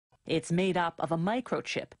It's made up of a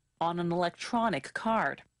microchip on an electronic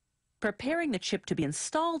card. Preparing the chip to be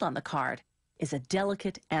installed on the card is a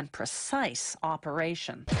delicate and precise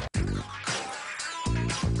operation.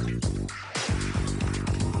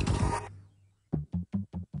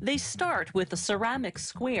 They start with a ceramic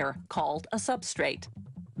square called a substrate.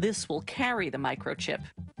 This will carry the microchip.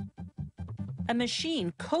 A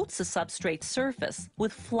machine coats the substrate surface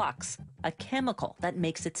with flux, a chemical that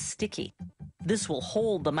makes it sticky. This will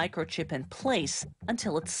hold the microchip in place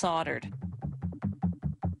until it's soldered.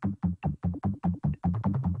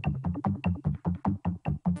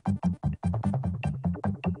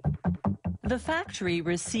 The factory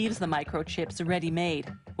receives the microchips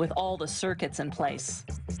ready-made with all the circuits in place.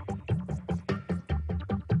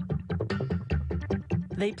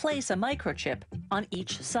 They place a microchip on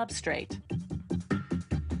each substrate.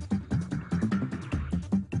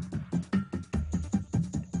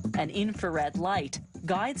 An infrared light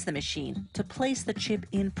guides the machine to place the chip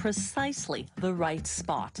in precisely the right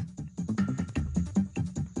spot.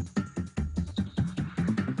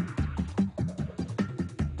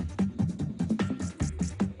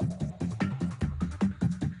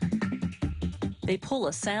 They pull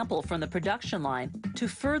a sample from the production line to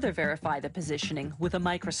further verify the positioning with a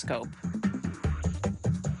microscope.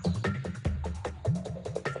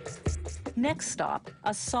 Next stop,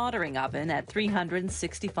 a soldering oven at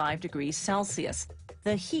 365 degrees Celsius.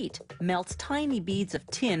 The heat melts tiny beads of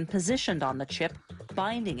tin positioned on the chip,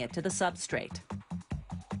 binding it to the substrate.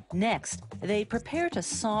 Next, they prepare to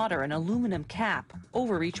solder an aluminum cap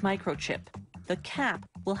over each microchip. The cap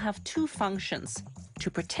will have two functions: to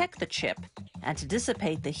protect the chip and to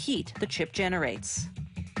dissipate the heat the chip generates.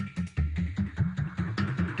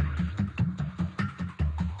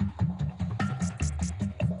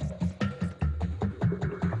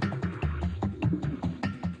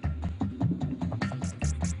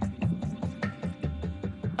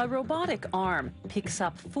 A robotic arm picks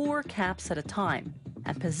up 4 caps at a time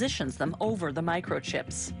and positions them over the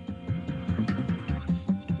microchips.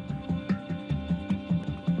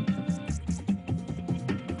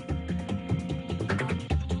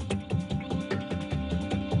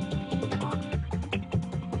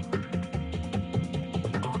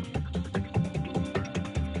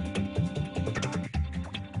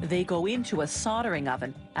 They go into a soldering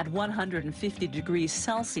oven at 150 degrees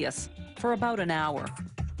Celsius for about an hour.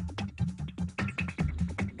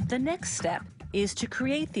 The next step is to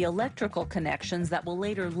create the electrical connections that will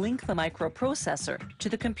later link the microprocessor to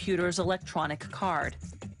the computer's electronic card.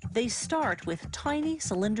 They start with tiny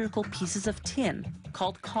cylindrical pieces of tin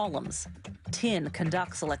called columns. Tin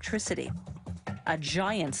conducts electricity. A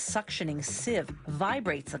giant suctioning sieve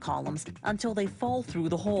vibrates the columns until they fall through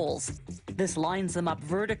the holes. This lines them up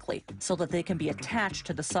vertically so that they can be attached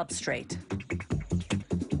to the substrate.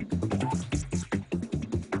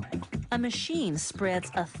 A machine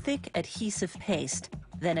spreads a thick adhesive paste,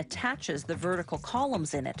 then attaches the vertical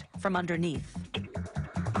columns in it from underneath.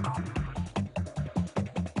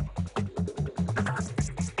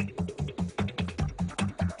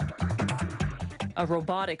 A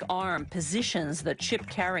robotic arm positions the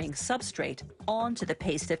chip-carrying substrate onto the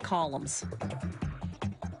pasted columns.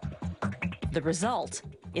 The result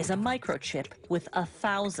is a microchip with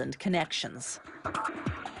 1,000 connections.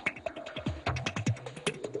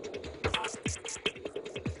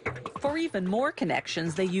 For even more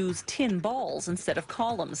connections, they use tin balls instead of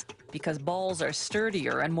columns because balls are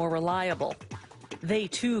sturdier and more reliable. They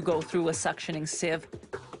too go through a suctioning sieve,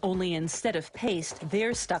 only instead of paste,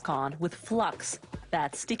 they're stuck on with flux,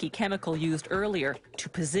 that sticky chemical used earlier to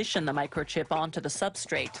position the microchip onto the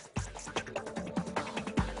substrate.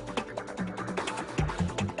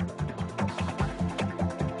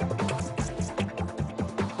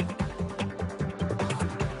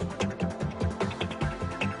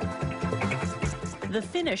 The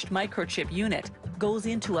finished microchip unit goes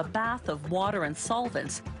into a bath of water and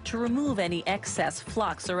solvents to remove any excess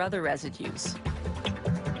flux or other residues.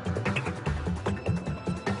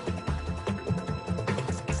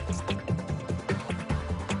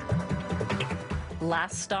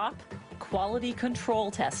 Last stop, quality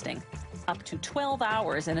control testing. Up to 12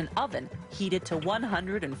 hours in an oven heated to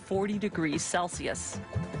 140 degrees Celsius.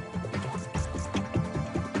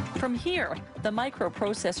 From here, the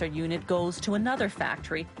microprocessor unit goes to another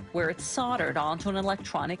factory where it's soldered onto an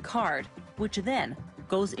electronic card, which then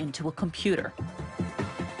goes into a computer.